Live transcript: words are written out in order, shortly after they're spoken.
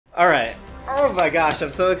All right. Oh my gosh,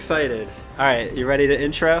 I'm so excited. All right, you ready to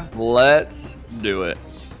intro? Let's do it.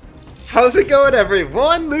 How's it going,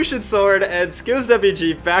 everyone? Lucian Sword and Skills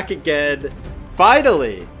WG back again.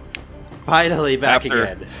 Finally back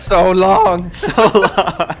again. So long. So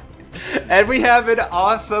long. And we have an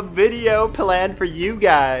awesome video planned for you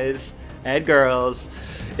guys and girls.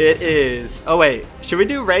 It is... Oh wait, should we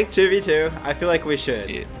do ranked 2v2? I feel like we should.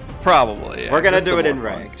 Yeah, probably. Yeah. We're gonna do it in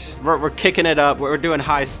ranked. We're kicking it up. We're doing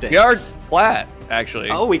high stakes. We are plat,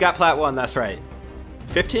 actually. Oh, we got plat 1, that's right.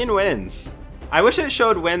 15 wins. I wish it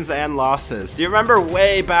showed wins and losses. Do you remember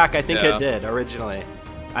way back? I think it did originally.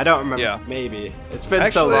 I don't remember. Yeah. Maybe. It's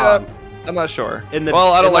been so long. I'm not sure.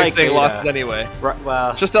 Well, I don't like saying losses anyway.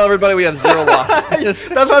 Well, just tell everybody we have 0 losses.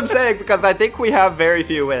 That's what I'm saying, because I think we have very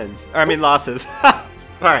few wins. Or, I mean, losses.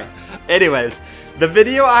 Alright. Anyways, the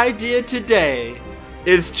video idea today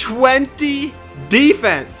is 20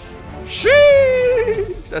 defense.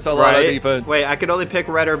 Sheesh! That's a lot of defense. Wait, I could only pick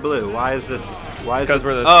red or blue. Why is this? Because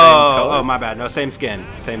we're the same color. Oh, my bad. No, same skin.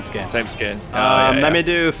 Same skin. Same skin. Let me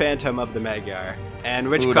do Phantom of the Magyar. And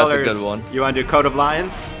which colors? That's a good one. You want to do Coat of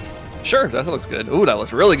Lions? Sure, that looks good. Ooh, that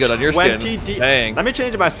looks really good on your skin. Dang. Let me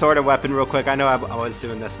change my sword and weapon real quick. I know I was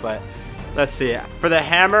doing this, but let's see. For the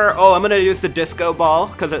hammer, I'm gonna use the disco ball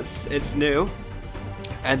because it's new.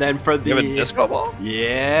 And then for the you have a disco ball?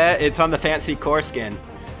 Yeah, it's on the fancy core skin.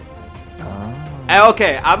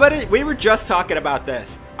 Okay, we were just talking about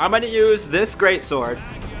this. I'm gonna use this greatsword,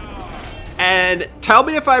 and tell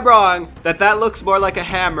me if I'm wrong that looks more like a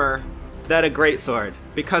hammer than a greatsword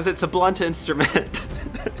because it's a blunt instrument.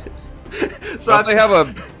 So don't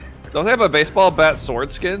they have a baseball bat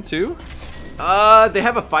sword skin too? They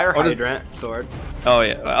have a fire hydrant sword. Oh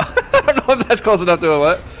yeah, well, I don't know if that's close enough to a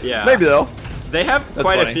what. Yeah, maybe though. They have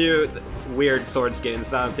quite a few weird sword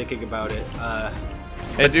skins. Now I'm thinking about it.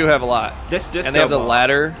 They do have a lot. And they have the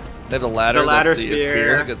ladder. They have the ladder. The ladder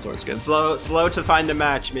spear. Good sword skin. Slow to find a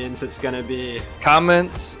match means it's gonna be.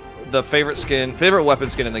 Comments the favorite weapon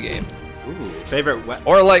skin in the game. Ooh, favorite weapon.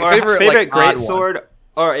 Favorite great sword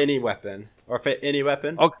or any weapon any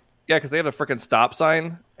weapon. Oh yeah, because they have the freaking stop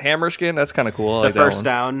sign hammer skin. That's kind of cool. The first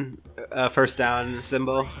down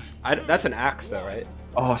symbol. That's an axe though, right?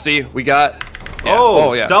 Oh, see, we got. Yeah.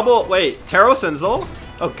 Oh yeah. Double. Wait, Taros and Zol.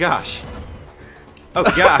 Oh gosh. Oh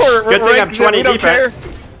gosh. Good thing I'm 20 defense.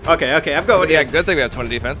 Okay, I'm going. Yeah, good thing we have 20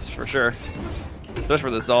 defense for sure. Especially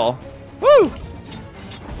for this all. Woo!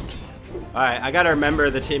 Alright, I gotta remember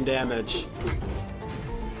the team damage.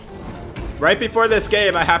 Right before this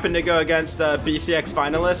game, I happened to go against BCX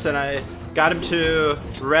finalists, and I got him to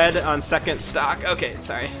red on second stock. Okay,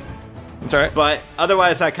 sorry. That's alright. But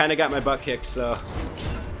otherwise, I kind of got my butt kicked, so.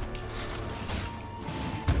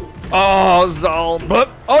 Oh, Zal. But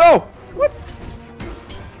oh no! What?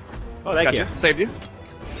 Oh, thank you. Saved you.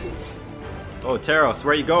 Oh, Taros,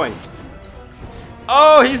 where are you going?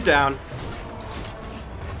 Oh, he's down.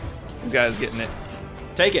 This guy's getting it.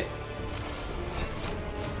 Take it.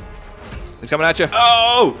 He's coming at you.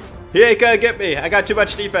 Oh! He ain't gonna get me. I got too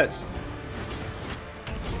much defense.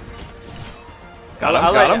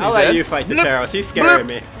 I'll let you fight the Taros. He's scaring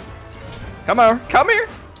me. Come on. Come here.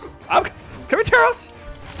 Come here, Taros.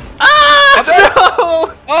 Ah!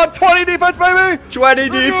 No! Oh, 20 defense, baby! 20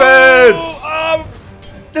 defense! Oh,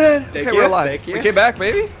 dead. Okay, we're alive. We came back,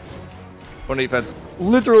 baby. 20 defense.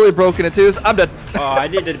 Literally broken in twos. I'm dead. Oh, I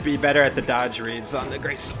need to be better at the dodge reads on the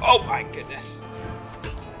great. Oh my goodness.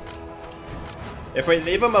 If we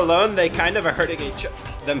leave them alone, they kind of are hurting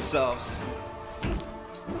themselves.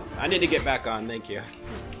 I need to get back on. Thank you.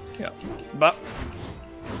 Yeah. But.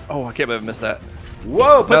 Oh, I can't believe I missed that.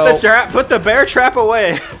 Whoa! Put the bear trap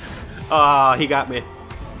away. Oh, he got me.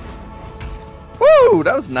 Woo!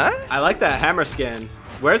 That was nice. I like that hammer skin.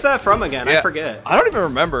 Where's that from again? Yeah, I forget. I don't even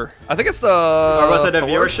remember. I think it's the. Or was it a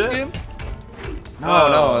viewership? Skin?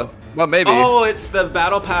 No. Well, maybe. Oh, it's the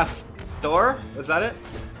Battle Pass Thor? Was that it?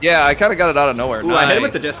 Yeah, I kind of got it out of nowhere. Ooh, nice. I hit him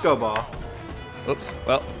with the disco ball. Oops.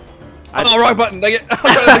 Well. Oh, wrong button. Dang it.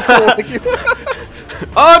 Cool. Thank you.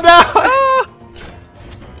 Oh no!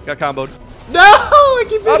 Got comboed. No! I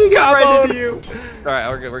keep hitting it right into you. All right,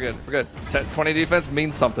 we're good. We're good. 20 defense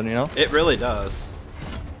means something, you know. It really does.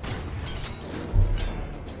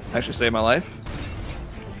 Actually saved my life.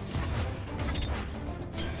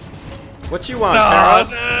 What you want,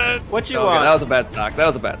 Taros? What you want? That was a bad stock. That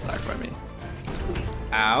was a bad stock by me.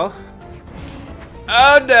 Ow.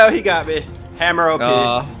 Oh no, he got me. Hammer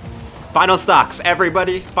OP. Final stocks,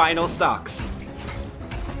 everybody. Final stocks.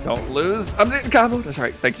 Don't lose. I'm getting combo. That's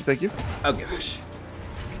right. Thank you. Oh gosh.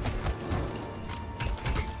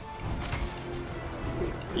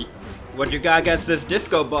 What you got against this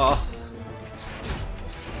disco ball?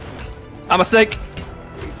 I'm a snake.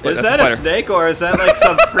 Wait, is that a snake or is that like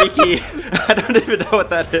some freaky? I don't even know what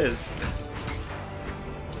that is.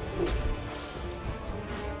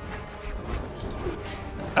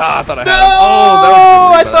 Ah, I thought I had him. Oh,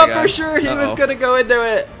 that was I thought for sure he was gonna go into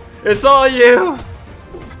it. It's all you.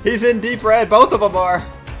 He's in deep red. Both of them are.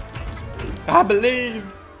 I believe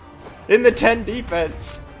in the 10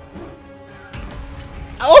 defense.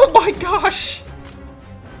 Oh my gosh.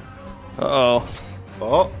 Uh-oh.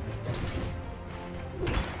 Oh.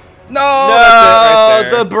 No, that's it right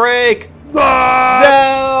there. The break.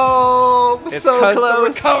 No, it's so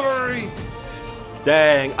close. The recovery.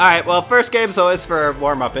 Dang. All right. Well, first game's always for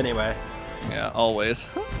warm up anyway. Yeah, always.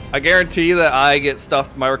 I guarantee that I get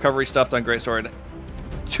stuffed, my recovery stuffed on Greatsword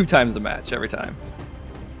 2 times a match every time.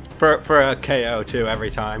 For a KO too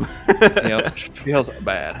every time. Yep, feels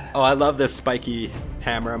bad. Oh, I love this spiky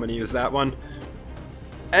hammer. I'm gonna use that one.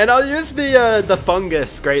 And I'll use the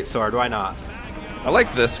fungus greatsword. Why not? I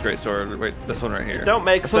like this greatsword. Wait, this one right here. It don't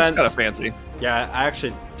make this sense. Kind of fancy. Yeah, I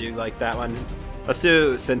actually do like that one. Let's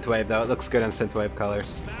do synthwave though. It looks good in synthwave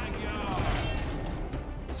colors.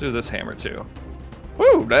 Let's do this hammer too.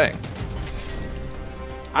 Woo, dang.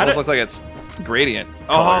 Almost looks like it's gradient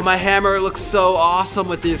colors. Oh, my hammer looks so awesome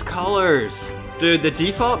with these colors. Dude, the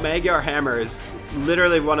default Magyar hammer is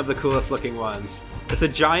literally one of the coolest looking ones. It's a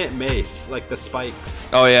giant mace, like the spikes.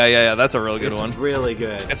 Oh yeah, that's a really good one. It's really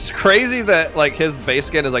good. It's crazy that like his base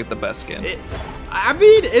skin is like the best skin. I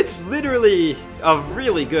mean, it's literally a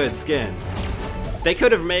really good skin. They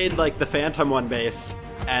could have made like the Phantom one base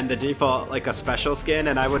and the default like a special skin,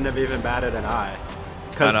 and I wouldn't have even batted an eye.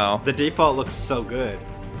 Because the default looks so good.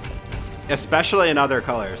 Especially in other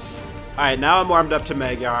colors. Alright, now I'm warmed up to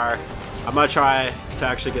Magyar. I'm gonna try to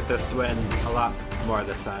actually get this win a lot more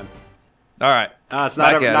this time. Alright. It's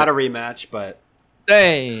not a rematch, but...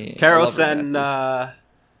 Dang! Taros and...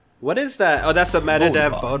 what is that? Oh, that's a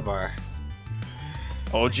Metadev Bodvar.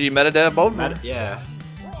 OG Metadev Bodvar? Yeah.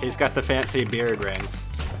 He's got the fancy beard rings.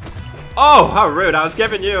 Oh, how rude. I was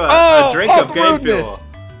giving you a drink of game fuel.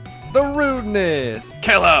 The rudeness!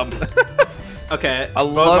 Kill him! Okay. I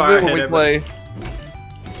love it when we play.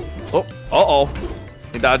 Oh, uh-oh.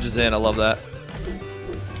 He dodges in. I love that.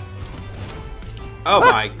 Oh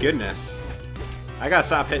my goodness. I gotta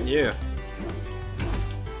stop hitting you.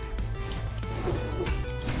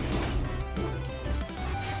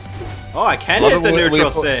 Oh, I can hit the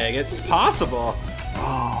neutral sig. It's possible.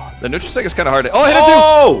 Oh, the neutral sig is kind of hard to... Oh, I hit it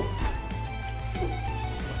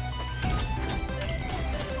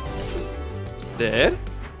too! Dead?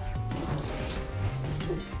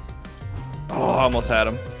 Oh, I almost had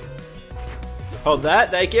him. Hold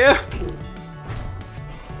that, thank you.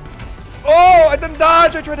 Oh, I didn't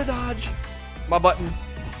dodge. I tried to dodge. My button.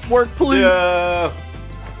 Work, please. Yeah.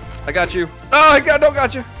 I got you. Oh, I don't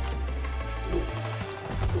got you.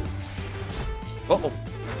 Uh-oh.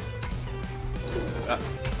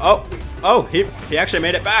 Oh, he actually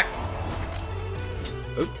made it back.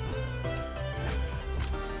 Oop.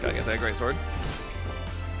 Gotta get that great sword.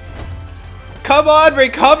 Come on,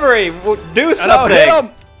 recovery! Do something! I know, hit him!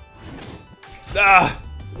 Ah.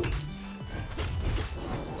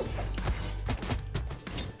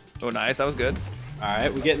 Oh, nice. That was good.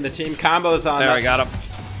 Alright, we're getting the team combos on. There, I got him.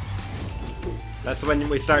 That's when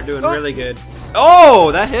we start doing really good.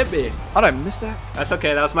 Oh, that hit me. How did I miss that? That's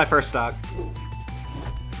okay. That was my first stock.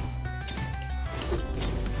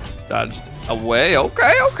 Dodged away.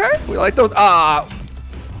 Okay, okay. We like those.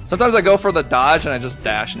 Sometimes I go for the dodge and I just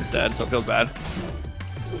dash instead, so it feels bad.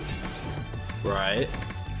 Right.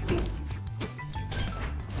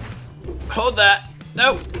 Hold that.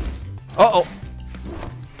 Nope. Uh-oh.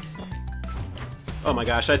 Oh my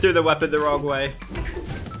gosh, I threw the weapon the wrong way.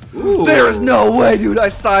 Ooh. There is no way, dude. I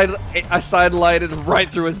side-lighted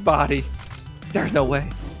right through his body. There's no way.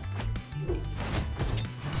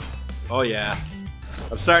 Oh yeah.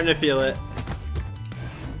 I'm starting to feel it.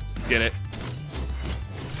 Let's get it.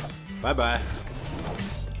 Bye-bye.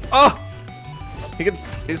 Oh!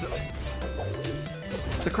 He's...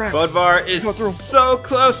 The cracks. Bodvar is so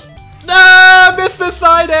close. No! Missed the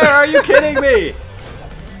side air! Are you kidding me?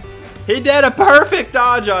 He did a perfect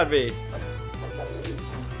dodge on me.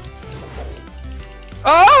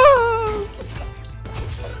 Oh!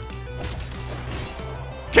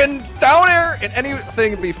 Can down air and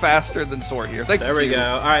anything be faster than sword here? There we go.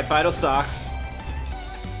 All right, vital stocks.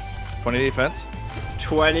 20 defense.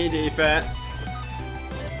 20 defense.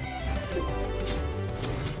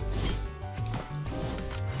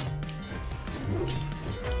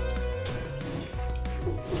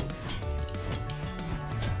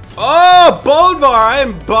 Oh, Bodvar! I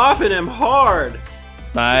am bopping him hard.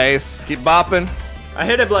 Nice. Keep bopping. I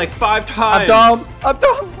hit him like 5 times. I'm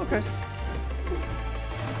dumb. Okay.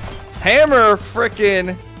 Hammer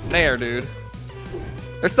freaking nair, dude.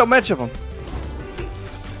 There's so much of them.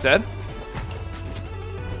 Dead?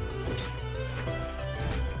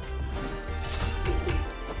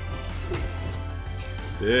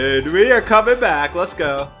 Dude, we are coming back. Let's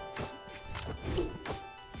go.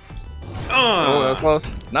 Oh, that was close.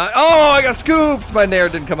 Not. Oh, I got scooped. My nair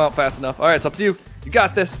didn't come out fast enough. All right, it's up to you. You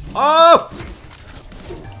got this. Oh!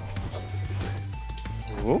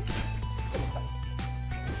 Ooh.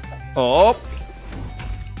 Oh.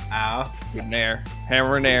 Ow. Good nair.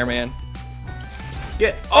 Hammer and nair, man.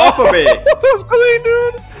 Get off of me! That was clean,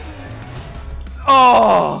 dude.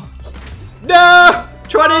 Oh. No!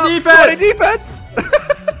 20 defense! 20 defense!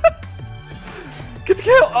 Get the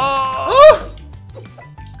kill! Oh! Oh!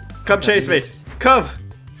 Come chase me. Come!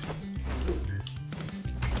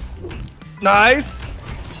 Nice!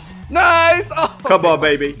 Nice! Oh. Come on,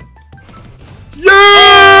 baby.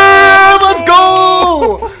 Yeah! Let's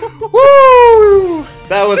go! Woo!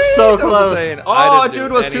 That was so close. Oh,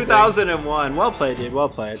 dude was 2001. Well played, dude. Well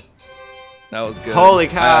played. That was good. Holy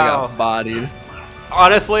cow. I got bodied.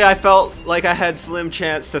 Honestly, I felt like I had slim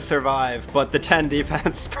chance to survive, but the 10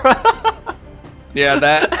 defense. Yeah,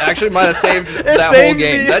 that actually might have saved that whole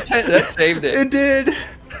game. That saved it. It did.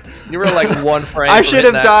 You were like 1 frame. I should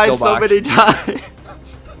have died so many times.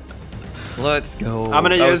 Let's go. I'm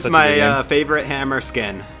gonna use my favorite hammer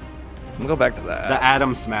skin. I'm gonna go back to that. The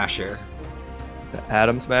Atom Smasher. The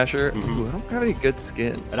Atom Smasher? Ooh, I don't have any good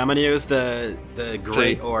skins. And I'm gonna use the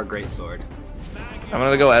Great Ore Great Sword. I'm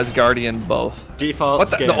gonna go as Guardian both. Default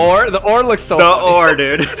skin. The ore? The ore looks so funny. Ore,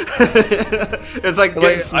 dude. It's like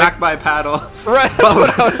getting smacked by a paddle. Right, that's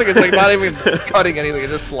what I was thinking. It's like not even cutting anything,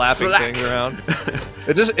 it's just slapping things around.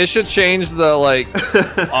 It should change the like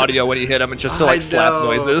audio when you hit them. It's just so like slap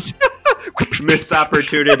noises. Missed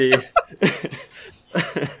opportunity.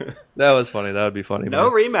 That was funny. That would be funny. No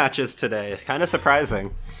rematches today. Kind of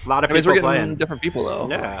surprising. A lot of people we're getting playing. Different people though.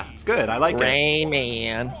 Yeah, it's good. I like it.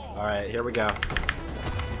 Rayman. All right, here we go.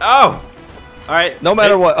 Oh! All right. No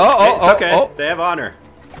matter what. It's okay. They have honor.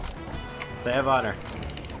 They have honor.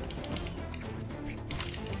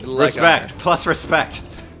 Respect. Plus respect.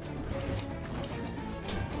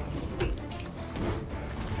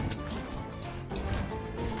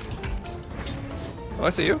 Oh, I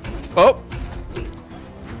see you. Oh!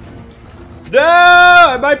 No!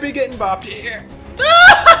 I might be getting bopped here. No!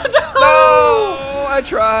 I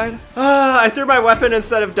tried. I threw my weapon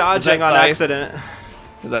instead of dodging on accident.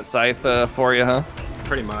 Is that scythe for you, huh?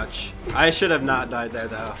 Pretty much. I should have not died there,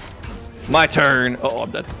 though. My turn. Oh,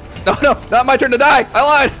 I'm dead. No, no, not my turn to die. I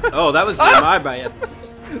lied. Oh, that was my bad.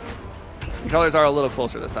 The colors are a little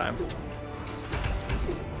closer this time.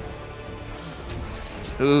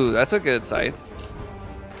 Ooh, that's a good scythe.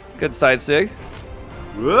 Good side sig.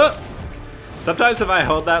 Whoop. Sometimes if I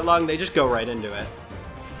hold that long, they just go right into it.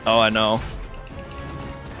 Oh, I know.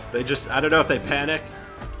 They just, I don't know if they panic.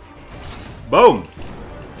 Boom.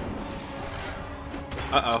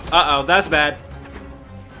 Uh-oh. Uh-oh, that's bad.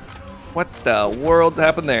 What the world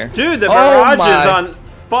happened there? Dude, the Mirage is on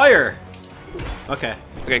fire. Okay.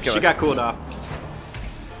 Okay, kill her. She got cooled off.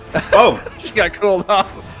 Boom. She got cooled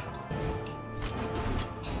off.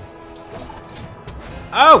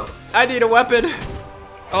 Oh, I need a weapon.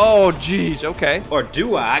 Oh, jeez. Okay. Or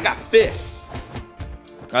do I? I got fists.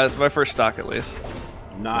 That's my first stock, at least.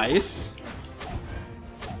 Nice.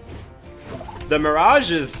 The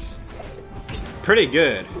Mirage is pretty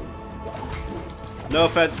good. No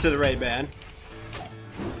offense to the Ray-Ban.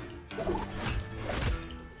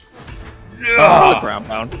 Oh, the ground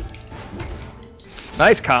pound.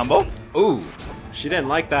 Nice combo. Ooh, she didn't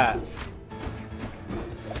like that.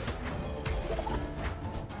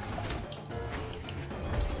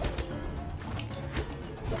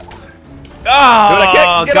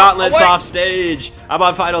 Oh, Gauntlet's off stage. I'm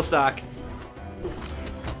on final stock.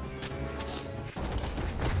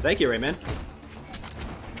 Thank you, Rayman.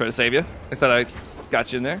 Try to save you. I thought I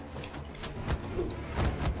got you in there.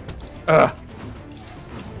 Ugh.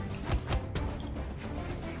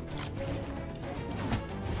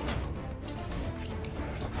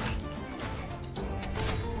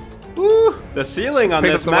 Woo! The ceiling on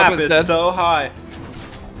this map is so high.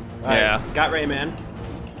 Right, yeah. Got Rayman.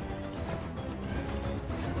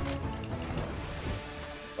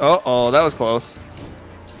 Uh-oh, that was close.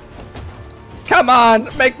 Come on,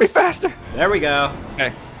 make me faster. There we go.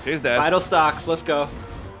 Okay, she's dead. Final stocks, let's go.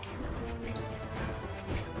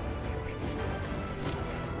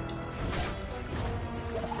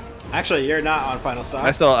 Actually, you're not on final stock. I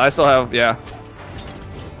still have, yeah.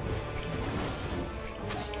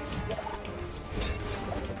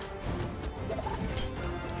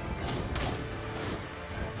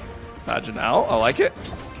 Dodging out. I like it.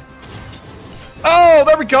 Oh,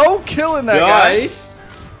 there we go. Killing that nice.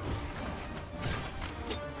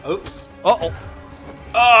 Guy. Oops. Uh-oh.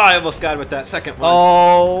 Oh, I almost got him with that second one.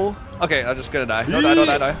 Oh. Okay, I'm just gonna die. Don't die, don't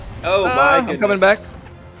die, die. Oh my goodness. I'm coming back.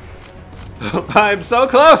 I'm so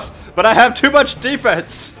close, but I have too much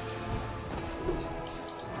defense.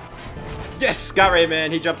 Yes, got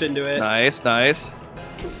Rayman. He jumped into it. Nice, nice.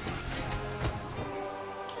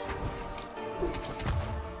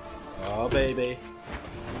 Oh, baby.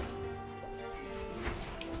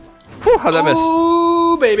 Whew, how'd that miss?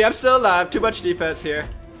 Ooh, baby, I'm still alive. Too much defense here.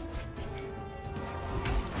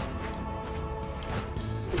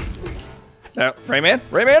 Rayman?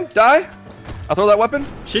 Rayman, die. I'll throw that weapon.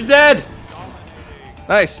 She's dead.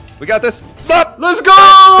 Nice. We got this. Let's go!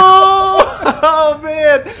 Oh,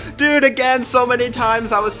 man. Dude, again, so many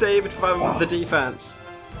times I was saved from the defense.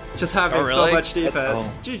 Just having so much defense.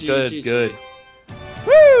 GG, good, GG. Good.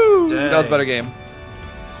 Woo! Dang. That was a better game.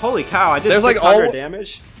 Holy cow, I did 600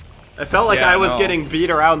 damage. I felt like I was getting beat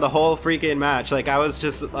around the whole freaking match. Like I was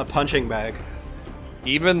just a punching bag.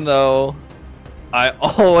 Even though I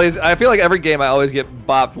feel like every game I always get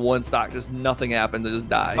bopped one stock, just nothing happens, I just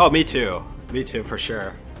die. Oh, me too. Me too, for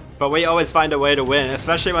sure. But we always find a way to win,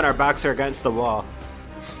 especially when our backs are against the wall.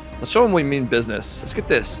 Let's show them we mean business. Let's get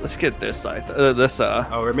this. Let's get this. Oh,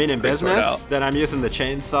 we're meaning business? Then I'm using the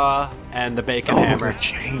chainsaw and the bacon hammer.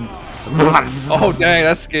 Oh, dang,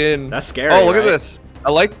 that's skin. That's scary. Oh, look at this.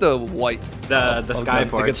 I like the white. The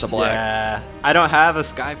Skyforge. Against the black. Yeah. I don't have a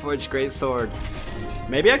Skyforge greatsword.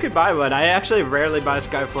 Maybe I could buy one. I actually rarely buy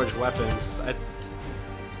Skyforge weapons.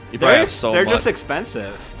 You probably have so much. They're just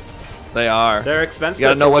expensive. They are. They're expensive. You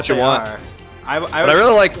gotta know what you want. I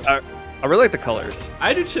really like the colors.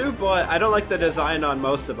 I do too, but I don't like the design on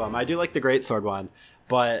most of them. I do like the greatsword one,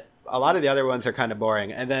 but a lot of the other ones are kind of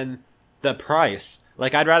boring. And then the price.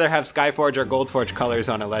 Like, I'd rather have Skyforge or Goldforge colors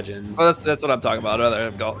on a Legend. Well, that's what I'm talking about. I'd rather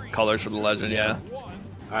have colors for the Legend, yeah.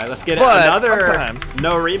 Alright, let's get another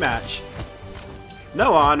no rematch.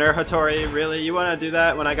 No honor, Hattori, really? You want to do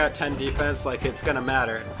that when I got 10 defense? Like, it's gonna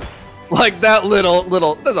matter. Like that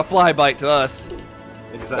little, there's a fly bite to us.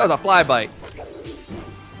 Exactly. That was a fly bite.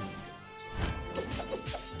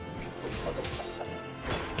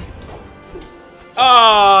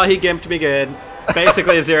 Oh, he gimped me good.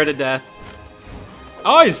 Basically a 0 to death.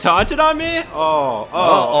 Oh, he's taunted on me?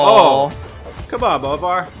 Oh. Come on,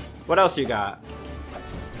 Bovar. What else you got?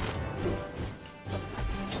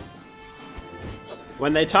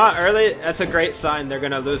 When they taunt early, that's a great sign they're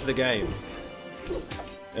gonna lose the game.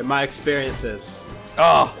 In my experiences.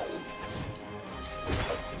 Oh.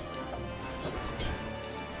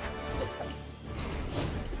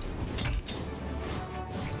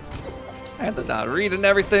 I had to not read and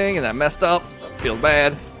everything, and I messed up. Feel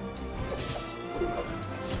bad.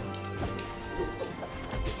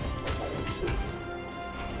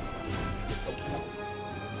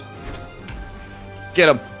 Get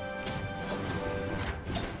him.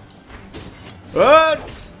 What?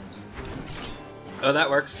 Oh, that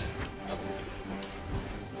works.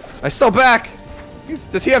 I still back.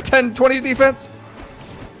 Does he have 10, 20 defense?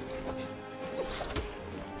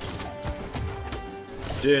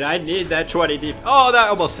 Dude, I need that 20 deep. Oh, that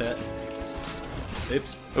almost hit.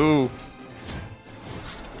 Oops. Ooh.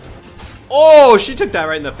 Oh, she took that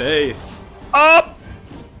right in the face. Up.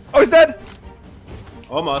 Oh, he's dead.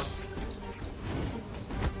 Almost.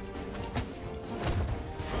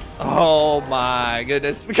 Oh my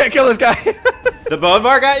goodness. We can't kill this guy. The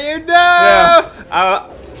Bovar got you? No!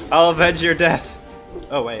 Yeah. I'll avenge your death.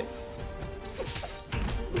 Oh, wait.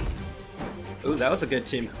 Ooh, that was a good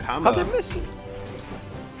team combo. How'd they miss?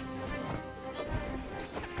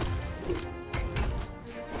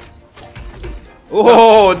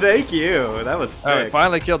 Oh, thank you. That was sick. Alright,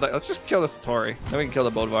 finally killed that. Let's just kill this Tori. Then we can kill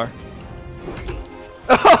the Bodvar.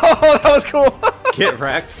 Oh, that was cool. Get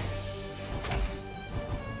wrecked.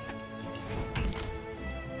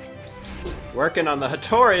 Working on the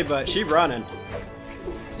Hattori, but she running.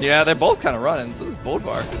 Yeah, they're both kind of running. So is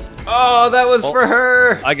Bodvar. Oh, that was for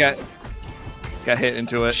her. I got hit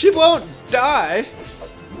into it. She won't die.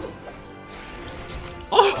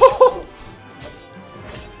 Oh.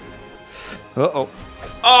 Uh-oh.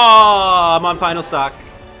 Oh, I'm on final stock.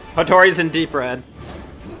 Hattori's in deep red.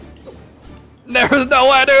 There's no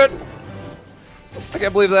way, dude. I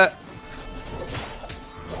can't believe that.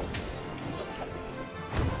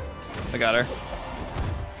 I got her.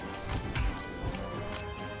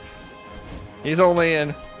 He's only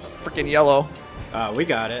in freaking yellow. We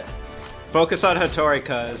got it. Focus on Hattori,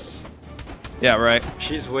 cuz. Yeah, right.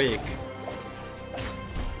 She's weak.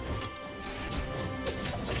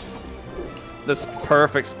 this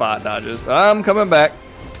perfect spot dodges. I'm coming back.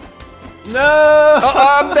 No!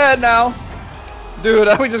 Oh, I'm dead now. Dude,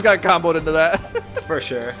 we just got comboed into that. For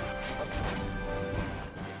sure.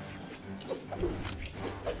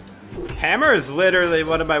 Hammer is literally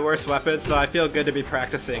one of my worst weapons, so I feel good to be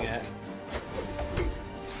practicing it.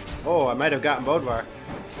 Oh, I might have gotten Bodvar.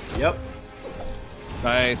 Yep.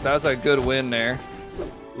 Nice, that was a good win there.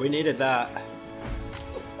 We needed that.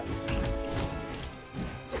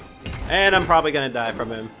 And I'm probably gonna die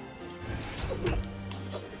from him.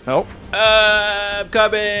 Nope. I'm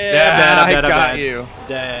coming! Yeah, I'm dead, I got you.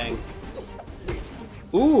 Dang.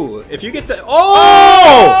 Ooh, if you get the...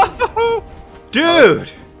 Oh!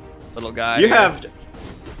 Dude! Little guy. You have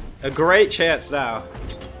a great chance now.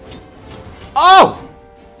 Oh!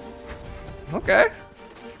 Okay.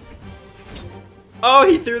 Oh,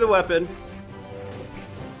 he threw the weapon.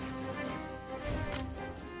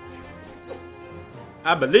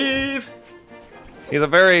 I believe. He's a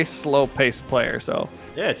very slow-paced player, so.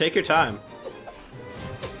 Yeah, take your time.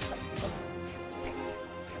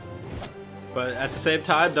 But at the same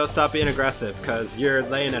time, don't stop being aggressive, because you're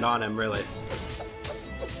laying it on him, really.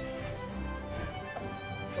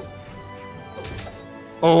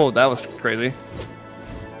 Oh, that was crazy.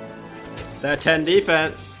 That 10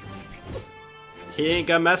 defense. He ain't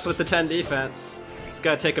gonna mess with the 10 defense. He's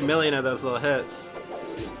gotta take a million of those little hits.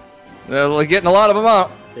 They're getting a lot of them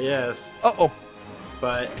out. He is. Uh-oh.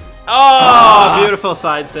 But... Oh, beautiful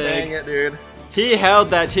side sig. Dang it, dude. He held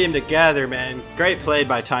that team together, man. Great play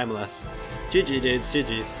by Timeless. GG, dudes.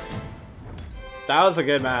 GG's. That was a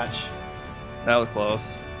good match. That was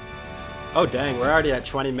close. Oh, dang. We're already at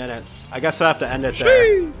 20 minutes. I guess we'll have to end it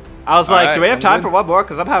there. I was like, do we have time for one more?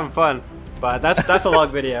 Because I'm having fun. But that's a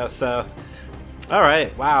long video, so...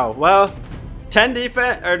 Alright, wow. Well, 10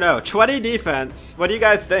 defense, or no, 20 defense. What do you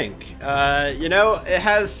guys think? You know, it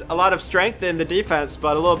has a lot of strength in the defense,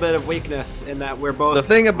 but a little bit of weakness in that we're both the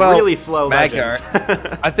thing about really slow MAGYAR,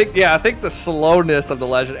 legends. I think the slowness of the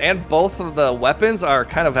legend and both of the weapons are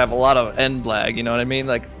kind of have a lot of end lag, you know what I mean?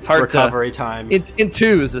 Like, it's hard recovery time. In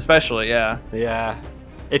twos, especially, yeah. Yeah.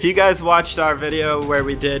 If you guys watched our video where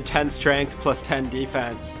we did 10 strength plus 10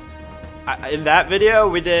 defense, in that video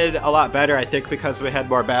we did a lot better, I think, because we had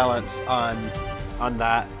more balance on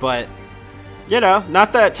that. But you know,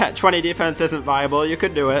 not that 20 defense isn't viable, you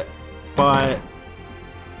could do it, but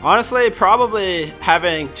honestly probably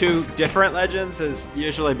having two different legends is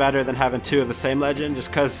usually better than having two of the same legend, just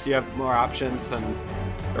because you have more options. And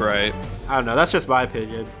right, I don't know, that's just my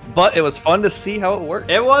opinion. But it was fun to see how it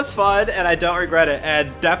worked. It was fun, and I don't regret it.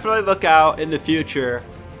 And definitely look out in the future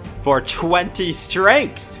for 20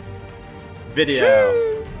 strength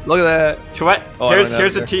video. Look at that.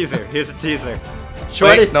 Here's a teaser. Here's a teaser.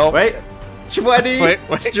 20. Wait, no. Wait. 20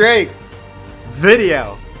 strength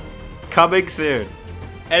video coming soon.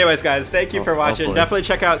 Anyways, guys, thank you for watching. Hopefully. Definitely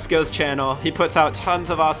check out Skill's channel. He puts out tons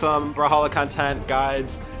of awesome Brawlhalla content,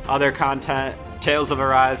 guides, other content, Tales of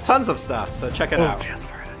Arise, tons of stuff. So check it out. Tales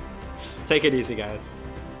of Arise. Take it easy, guys.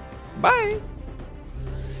 Bye.